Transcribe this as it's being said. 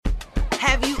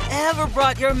Have you ever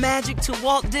brought your magic to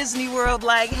Walt Disney World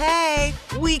like, hey,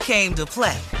 we came to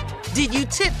play? Did you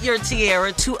tip your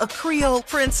tiara to a Creole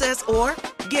princess or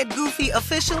get goofy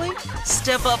officially?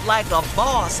 Step up like a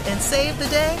boss and save the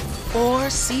day? Or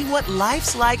see what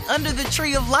life's like under the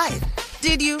tree of life?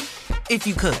 Did you? If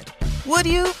you could. Would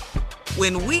you?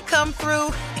 When we come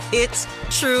through, it's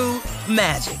true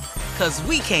magic. 'Cause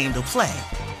we came to play.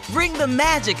 Bring the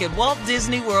magic at Walt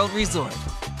Disney World Resort.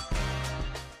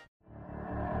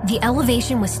 The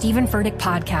Elevation with Stephen Furtick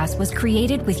podcast was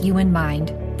created with you in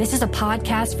mind. This is a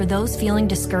podcast for those feeling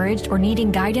discouraged or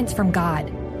needing guidance from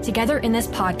God. Together in this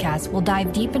podcast, we'll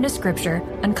dive deep into Scripture,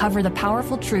 uncover the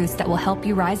powerful truths that will help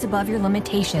you rise above your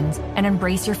limitations and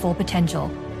embrace your full potential.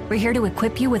 We're here to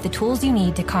equip you with the tools you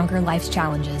need to conquer life's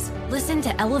challenges. Listen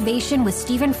to Elevation with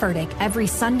Stephen Furtick every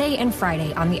Sunday and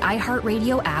Friday on the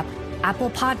iHeartRadio app,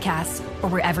 Apple Podcasts, or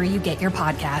wherever you get your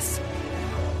podcasts.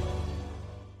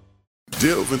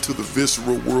 Delve into the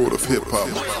visceral world of hip-hop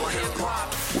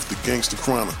with the Gangster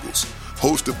Chronicles,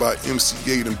 hosted by MC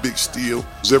Gate and Big Steel.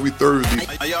 Every Thursday,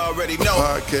 a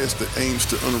podcast that aims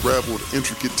to unravel the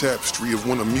intricate tapestry of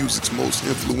one of music's most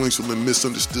influential and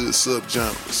misunderstood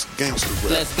subgenres, gangster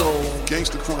rap. Let's go.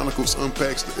 Gangster Chronicles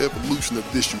unpacks the evolution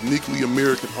of this uniquely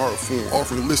American art form,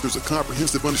 offering listeners a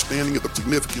comprehensive understanding of the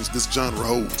significance this genre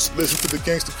holds. Listen to the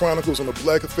Gangster Chronicles on the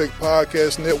Black Effect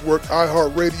Podcast Network,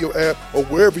 iHeartRadio app, or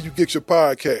wherever you get your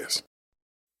podcasts.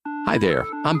 Hi there,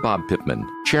 I'm Bob Pittman,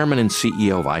 Chairman and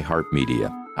CEO of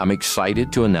iHeartMedia. I'm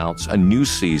excited to announce a new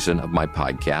season of my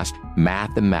podcast,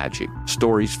 Math and Magic,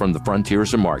 Stories from the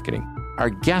Frontiers of Marketing. Our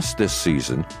guests this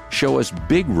season show us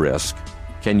big risk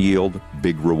can yield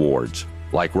big rewards,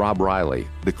 like Rob Riley,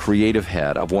 the creative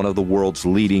head of one of the world's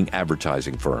leading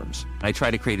advertising firms. I try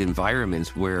to create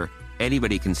environments where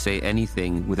anybody can say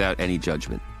anything without any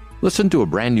judgment. Listen to a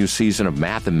brand new season of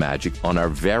Math and Magic on our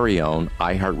very own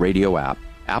iHeartRadio app,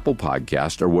 Apple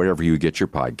Podcast, or wherever you get your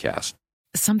podcast.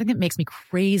 Something that makes me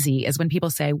crazy is when people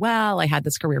say, well, I had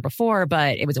this career before,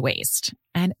 but it was a waste.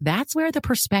 And that's where the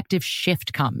perspective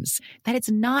shift comes, that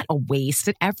it's not a waste,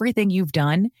 that everything you've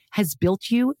done has built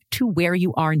you to where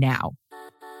you are now.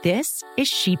 This is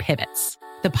She Pivots,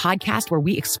 the podcast where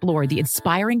we explore the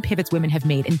inspiring pivots women have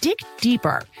made and dig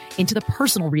deeper into the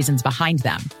personal reasons behind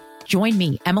them. Join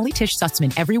me, Emily Tish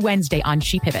Sussman, every Wednesday on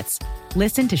She Pivots.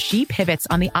 Listen to She Pivots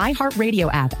on the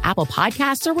iHeartRadio app, Apple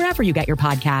Podcasts, or wherever you get your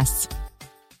podcasts.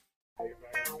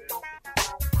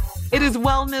 It is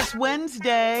Wellness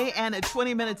Wednesday, and at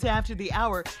 20 minutes after the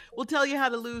hour, we'll tell you how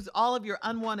to lose all of your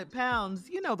unwanted pounds.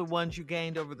 You know, the ones you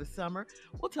gained over the summer.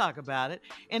 We'll talk about it.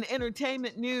 In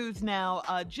entertainment news now,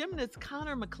 gymnast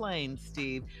Connor McClain,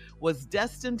 Steve, was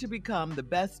destined to become the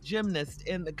best gymnast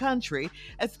in the country,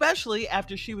 especially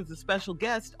after she was a special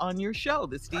guest on your show,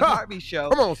 the Steve Harvey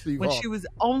Show. Come on, Steve when Harvey. she was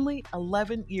only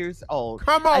 11 years old.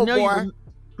 Come on, boy.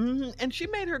 And she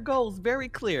made her goals very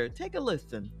clear. Take a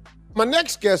listen. My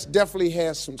next guest definitely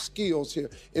has some skills here.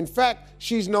 In fact,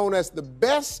 she's known as the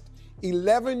best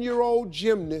 11-year-old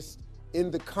gymnast in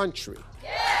the country. Yeah.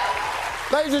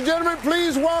 Ladies and gentlemen,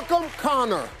 please welcome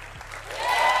Connor. Yeah.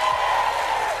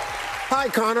 Hi,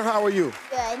 Connor. How are you?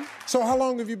 Good. So how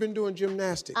long have you been doing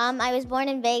gymnastics? I was born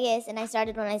in Vegas, and I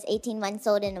started when I was 18 months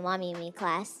old in a Mommy and Me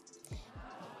class.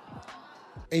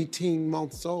 18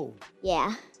 months old?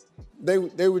 Yeah. They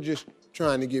were just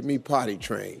trying to get me potty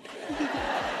trained.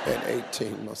 At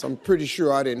 18 months. I'm pretty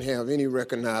sure I didn't have any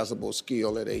recognizable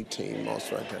skill at 18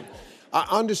 months right then. I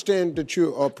understand that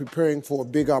you are preparing for a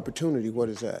big opportunity. What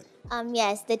is that?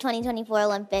 Yes, the 2024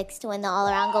 Olympics to win the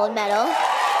all-around gold medal.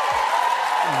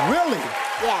 Really?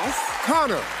 Yes.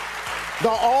 Connor,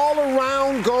 the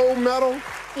all-around gold medal?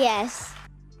 Yes.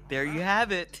 There you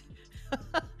have it.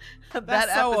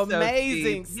 That's so episode,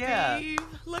 amazing, Steve. Yeah.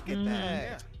 Look at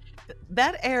that.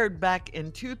 That aired back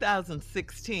in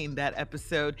 2016, that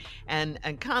episode, and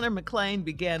Connor McClain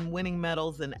began winning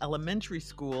medals in elementary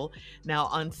school. Now,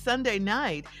 on Sunday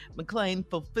night, McClain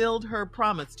fulfilled her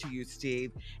promise to you,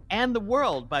 Steve, and the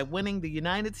world by winning the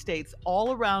United States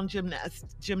all-around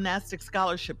gymnastics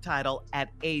scholarship title at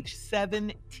age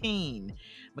 17.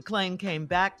 McClain came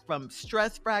back from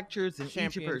stress fractures in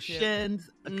each of her shins,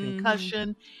 a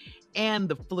concussion, and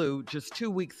the flu just 2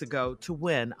 weeks ago to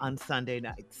win on Sunday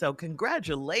night. So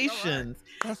congratulations,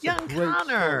 young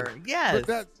Connor. Story. Yes.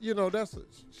 But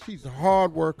she's a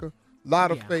hard worker, a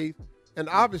lot of faith, and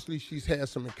obviously she's had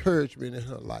some encouragement in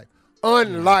her life.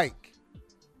 Unlike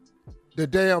the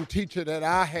damn teacher that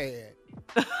I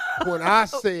had when I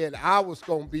said I was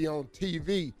going to be on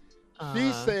TV.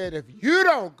 She said, if you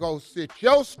don't go sit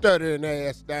your stuttering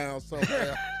ass down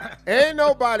somewhere, ain't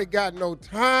nobody got no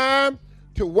time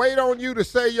to wait on you to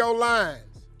say your lines.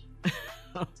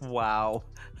 Wow.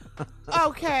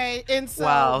 Okay, and so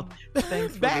Wow.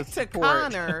 Thanks for back the to support.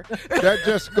 Connor. That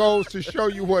just goes to show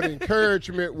you what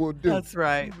encouragement will do. That's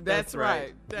right. That's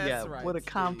right. That's yeah, right, what a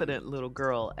Steve. confident little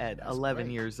girl at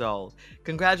 11 years old.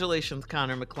 Congratulations,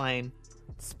 Connor McClain.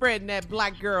 Spreading that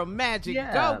black girl magic.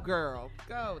 Yeah. Go, girl.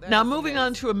 Go. That Now, is moving on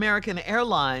amazing. to American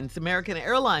Airlines. American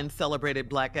Airlines celebrated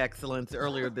Black excellence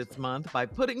earlier this month by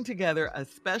putting together a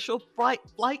special flight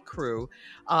crew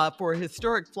for a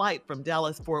historic flight from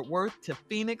Dallas-Fort Worth to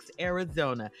Phoenix,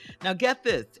 Arizona. Now, get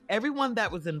this. Everyone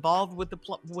that was involved with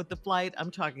the flight,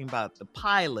 I'm talking about the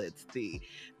pilots, the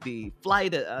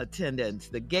flight attendants,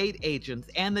 the gate agents,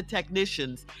 and the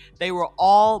technicians, they were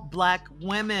all Black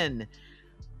women.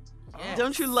 Yes.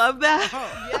 Don't you love that?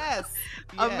 Oh, yes.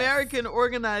 American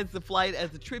organized the flight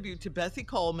as a tribute to Bessie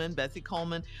Coleman. Bessie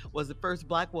Coleman was the first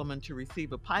Black woman to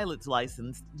receive a pilot's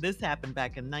license. This happened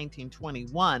back in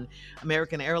 1921.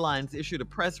 American Airlines issued a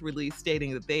press release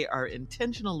stating that they are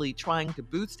intentionally trying to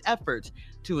boost efforts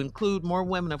to include more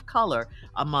women of color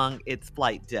among its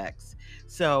flight decks.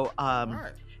 So,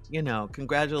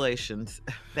 congratulations.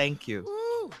 Thank you. Woo.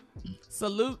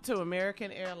 Salute to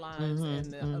American Airlines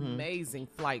and the amazing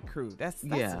flight crew. That's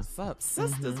what's up.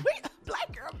 Sisters, we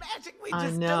Black Girl Magic, we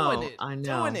just doing it.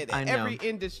 Doing it in every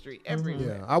industry,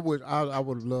 everywhere. Yeah, I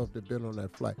would love to have been on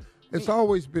that flight. It's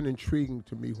always been intriguing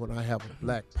to me when I have a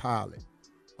Black pilot.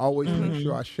 I always make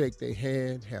sure I shake their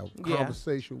hand, have a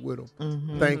conversation with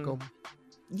them, thank them,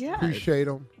 appreciate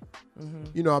them.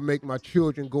 You know, I make my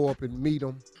children go up and meet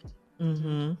them,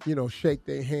 shake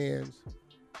their hands.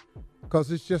 Because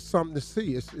it's just something to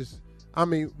see. As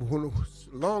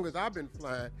long as I've been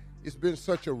flying, it's been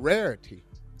such a rarity.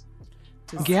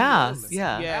 Yeah,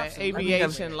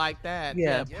 aviation like that.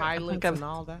 Yeah, pilots and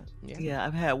all that. Yeah,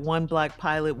 I've had one Black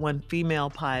pilot, one female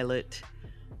pilot,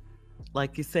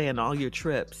 like you say, in all your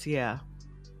trips. Yeah,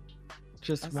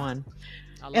 just one.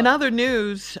 In other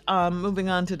news, moving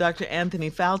on to Dr. Anthony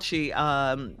Fauci,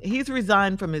 he's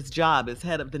resigned from his job as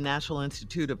head of the National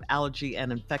Institute of Allergy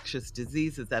and Infectious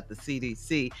Diseases at the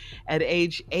CDC at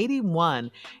age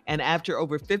 81. And after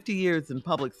over 50 years in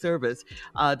public service,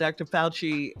 Dr.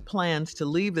 Fauci plans to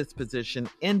leave this position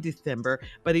in December,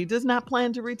 but he does not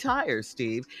plan to retire,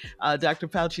 Steve. Dr.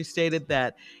 Fauci stated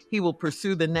that he will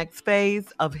pursue the next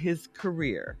phase of his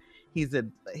career. He's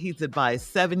advised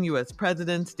 7 U.S.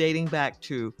 presidents dating back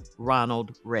to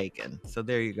Ronald Reagan. So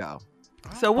there you go.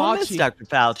 So we'll miss Dr.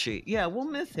 Fauci. Yeah, we'll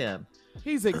miss him.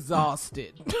 He's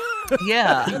exhausted.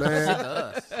 Yeah.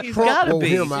 Man, He's Trump got to wore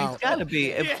be. him He's out. got to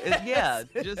be.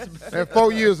 Just And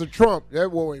 4 years of Trump, that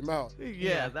wore him out.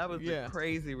 Yeah, that was a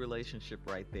crazy relationship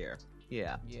right there.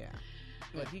 Yeah. Yeah.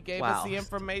 But he gave us the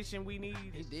information we need.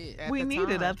 He did. We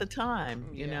needed at the time,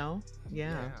 you know?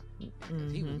 Yeah.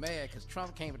 He was mad because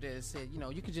Trump came up there and said,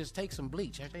 you could just take some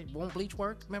bleach. Won't bleach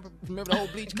work? Remember the whole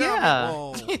bleach comment? Yeah.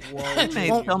 Whoa. He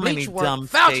made so many dumb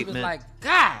Fauci statements. was like,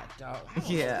 God, dog.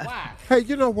 Yeah. Why? Hey,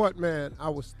 you know what, man? I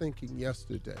was thinking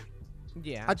yesterday.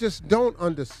 Yeah. I just don't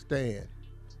understand.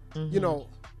 You know,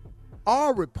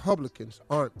 all Republicans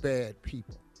aren't bad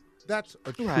people. That's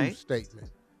a true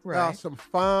statement. There are some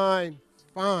fine,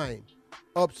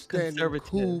 upstanding,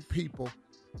 cool people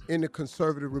in the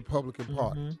conservative Republican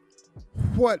Party.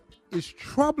 What is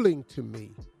troubling to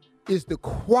me is the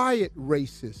quiet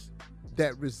racists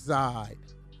that reside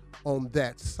on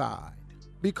that side,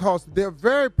 because they're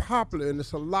very popular, and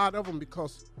it's a lot of them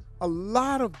because a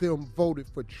lot of them voted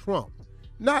for Trump.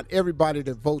 Not everybody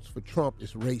that votes for Trump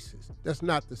is racist. That's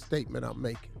not the statement I'm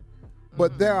making.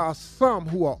 But there are some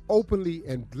who are openly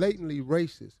and blatantly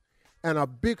racist and are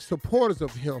big supporters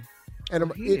of him.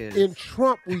 And in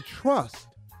Trump, we trust.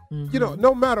 You know,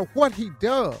 no matter what he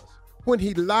does, when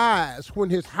he lies, when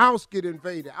his house get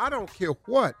invaded, I don't care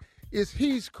what,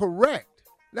 he's correct.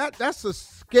 That's a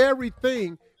scary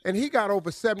thing. And he got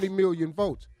over 70 million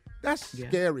votes. That's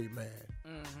scary, man.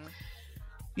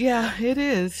 Yeah, it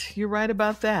is. You're right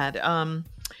about that.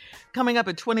 Coming up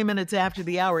at 20 minutes after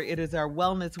the hour, it is our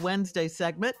Wellness Wednesday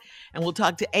segment, and we'll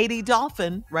talk to A.D.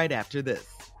 Dolphin right after this.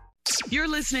 You're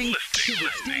listening to the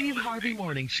Steve Harvey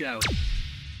Morning Show.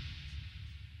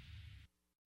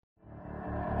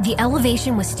 The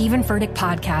Elevation with Stephen Furtick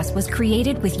podcast was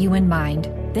created with you in mind.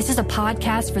 This is a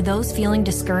podcast for those feeling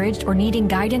discouraged or needing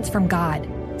guidance from God.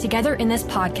 Together in this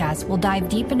podcast, we'll dive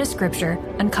deep into Scripture,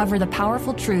 uncover the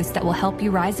powerful truths that will help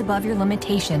you rise above your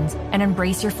limitations and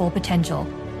embrace your full potential.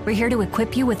 We're here to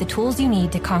equip you with the tools you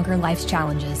need to conquer life's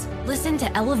challenges. Listen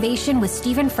to Elevation with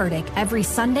Stephen Furtick every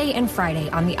Sunday and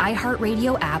Friday on the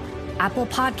iHeartRadio app, Apple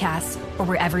Podcasts, or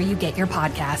wherever you get your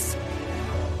podcasts.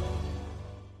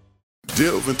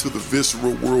 Delve into the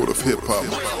visceral world of hip-hop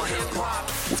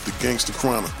with the Gangster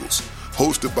Chronicles,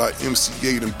 hosted by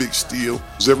MC8 and Big Steel.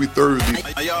 Every Thursday,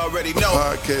 y'all already know.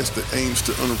 A podcast that aims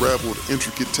to unravel the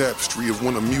intricate tapestry of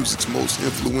one of music's most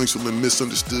influential and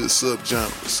misunderstood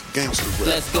subgenres, gangster rap.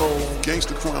 Let's go.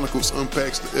 Gangster Chronicles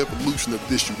unpacks the evolution of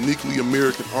this uniquely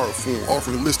American art form,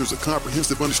 offering listeners a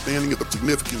comprehensive understanding of the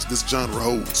significance this genre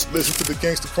holds. Listen to the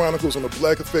Gangster Chronicles on the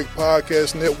Black Effect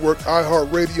Podcast Network,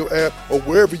 iHeartRadio app, or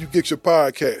wherever you get your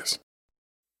podcasts.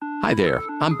 Hi there,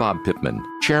 I'm Bob Pittman,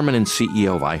 Chairman and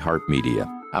CEO of iHeartMedia.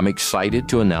 I'm excited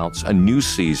to announce a new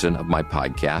season of my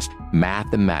podcast,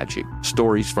 Math and Magic,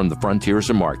 Stories from the Frontiers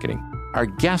of Marketing. Our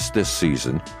guests this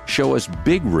season show us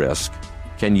big risk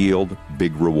can yield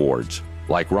big rewards,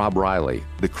 like Rob Riley,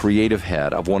 the creative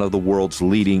head of one of the world's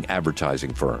leading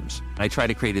advertising firms. I try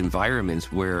to create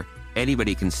environments where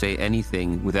anybody can say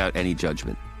anything without any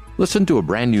judgment. Listen to a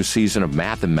brand new season of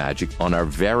Math and Magic on our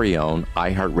very own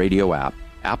iHeartRadio app,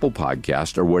 Apple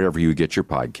Podcast, or wherever you get your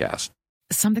podcast.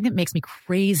 Something that makes me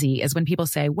crazy is when people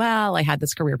say, well, I had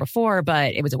this career before,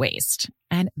 but it was a waste.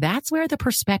 And that's where the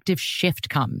perspective shift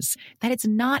comes, that it's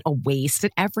not a waste,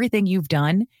 that everything you've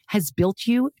done has built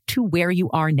you to where you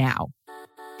are now.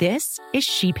 This is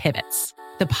She Pivots,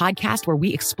 the podcast where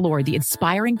we explore the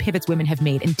inspiring pivots women have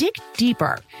made and dig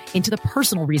deeper into the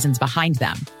personal reasons behind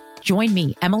them. Join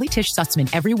me, Emily Tish Sussman,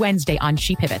 every Wednesday on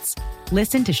She Pivots.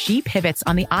 Listen to She Pivots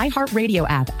on the iHeartRadio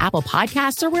app, Apple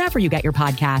Podcasts, or wherever you get your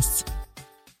podcasts.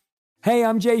 Hey,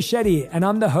 I'm Jay Shetty, and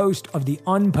I'm the host of the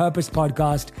On Purpose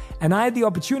podcast, and I had the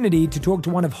opportunity to talk to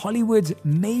one of Hollywood's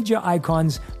major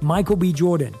icons, Michael B.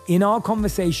 Jordan. In our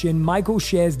conversation, Michael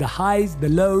shares the highs, the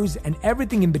lows, and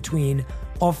everything in between,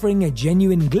 offering a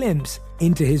genuine glimpse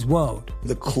into his world.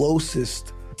 The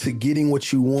closest to getting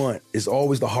what you want is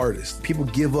always the hardest. People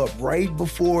give up right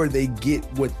before they get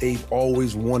what they've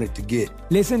always wanted to get.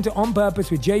 Listen to On Purpose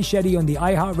with Jay Shetty on the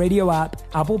iHeartRadio app,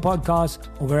 Apple Podcasts,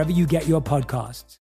 or wherever you get your podcasts.